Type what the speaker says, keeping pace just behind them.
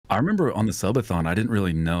I remember on the subathon, I didn't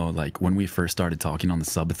really know, like, when we first started talking on the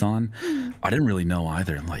subathon, I didn't really know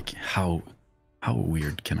either, like, how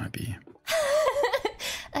weird can I be?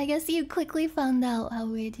 I guess you quickly found out how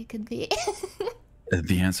weird you could be.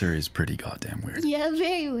 The answer is pretty goddamn weird. Yeah,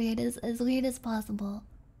 very weird, as weird as possible.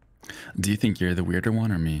 Do you think you're the weirder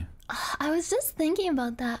one or me? I was just thinking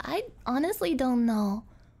about that. I honestly don't know.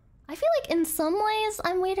 I feel like in some ways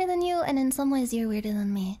I'm weirder than you, and in some ways you're weirder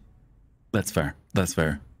than me. That's fair. That's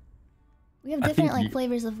fair. We have different like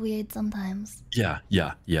flavors of weird sometimes. Yeah.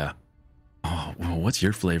 Oh, well, what's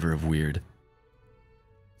your flavor of weird?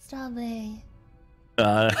 Strawberry.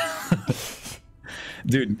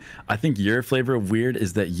 Dude, I think your flavor of weird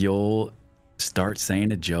is that you'll start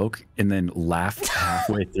saying a joke and then laugh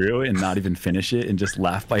halfway through and not even finish it and just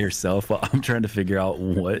laugh by yourself while I'm trying to figure out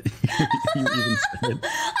what you even said.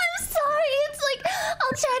 I'm sorry. It's like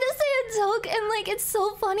I'll try to say a joke and like it's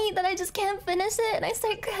so funny that I just can't finish it and I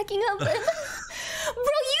start cracking up. Bro, you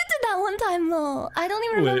did that one time though. I don't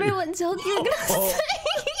even remember what joke you were gonna say.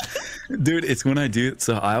 Dude, it's when I do,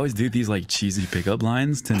 so I always do these like cheesy pickup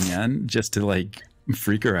lines to Nyan just to like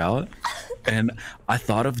freak her out. And I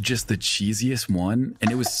thought of just the cheesiest one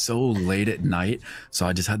and it was so late at night. So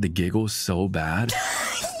I just had the giggle so bad.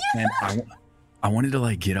 And I wanted to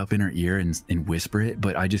like get up in her ear and whisper it,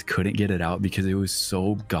 but I just couldn't get it out because it was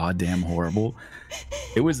so goddamn horrible.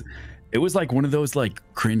 It was like one of those like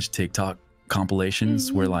cringe TikTok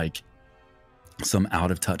compilations where like some out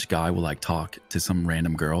of touch guy will like talk to some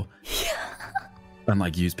random girl and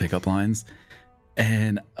like use pickup lines.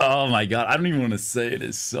 And oh my god, I don't even want to say it.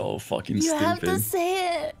 It's so fucking stupid. You have to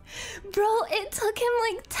say it. Bro, it took him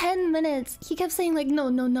like 10 minutes. He kept saying like, no,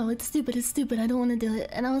 it's stupid, I don't want to do it.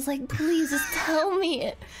 And I was like, please just tell me.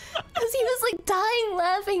 Because he was like dying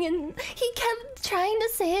laughing and he kept trying to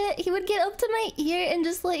say it. He would get up to my ear and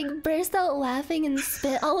just like burst out laughing and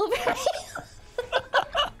spit all over me.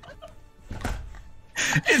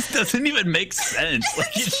 It doesn't even make sense.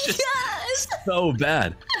 Like it's just so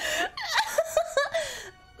bad.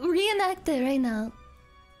 Reenact it right now.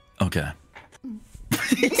 Okay.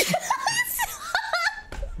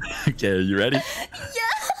 Okay, are you ready?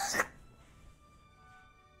 Yeah.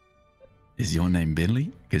 Is your name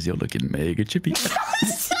Bentley? Because you're looking mega chippy. That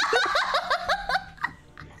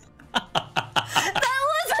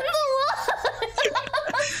wasn't the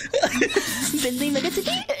one. Bentley mega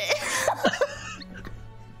chippy.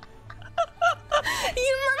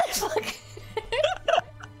 You motherfucker.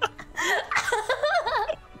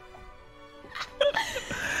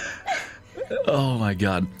 Oh my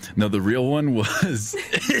god. No, the real one was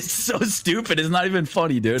it's so stupid. It's not even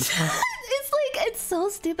funny, dude. It's like it's so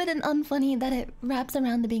stupid and unfunny that it wraps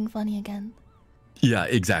around to being funny again. Yeah,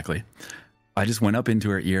 exactly. I just went up into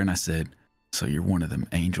her ear and I said, so you're one of them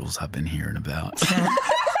angels I've been hearing about. The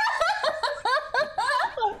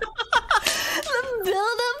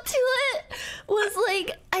build up to it was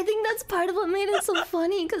like, I think that's part of what made it so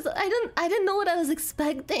funny because I didn't know what I was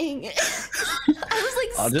expecting. I was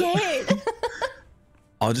like scared.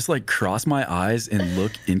 I'll just like cross my eyes and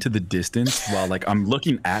look into the distance while like I'm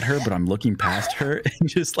looking at her, but I'm looking past her and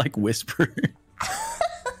just like whisper.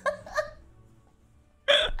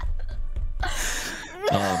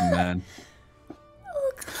 Oh man.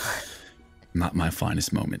 Oh god. Not my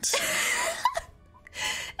finest moments.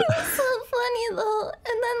 It was so funny though.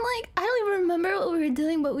 And then like I don't even remember what we were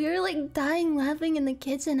doing, but we were like dying laughing in the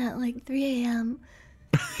kitchen at like 3 a.m.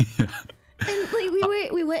 Yeah. And like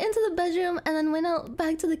we went into the bedroom and then went out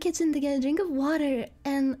back to the kitchen to get a drink of water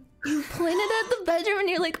and you pointed at the bedroom and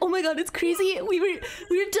you're like, oh my god, it's crazy. We were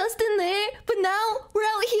just in there, but now we're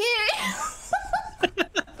out here.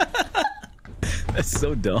 That's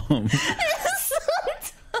so dumb. It's so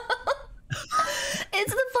dumb.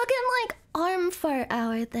 It's the fucking like arm fart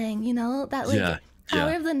hour thing, you know? That like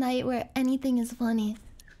hour of the night where anything is funny.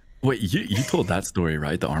 Wait, you told that story,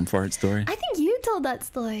 right? The arm fart story? I think you told that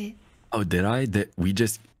story. Oh, did I? That we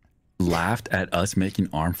just laughed at us making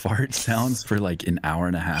arm fart sounds for like an hour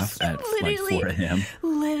and a half at like 4 a.m.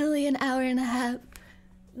 Literally an hour and a half.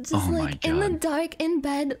 Just like in the dark, in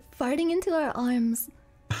bed, farting into our arms.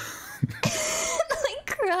 Like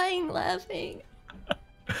crying, laughing.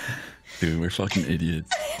 Dude, we're fucking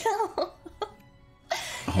idiots. I know.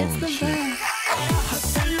 Holy it's the shit.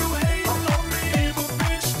 best.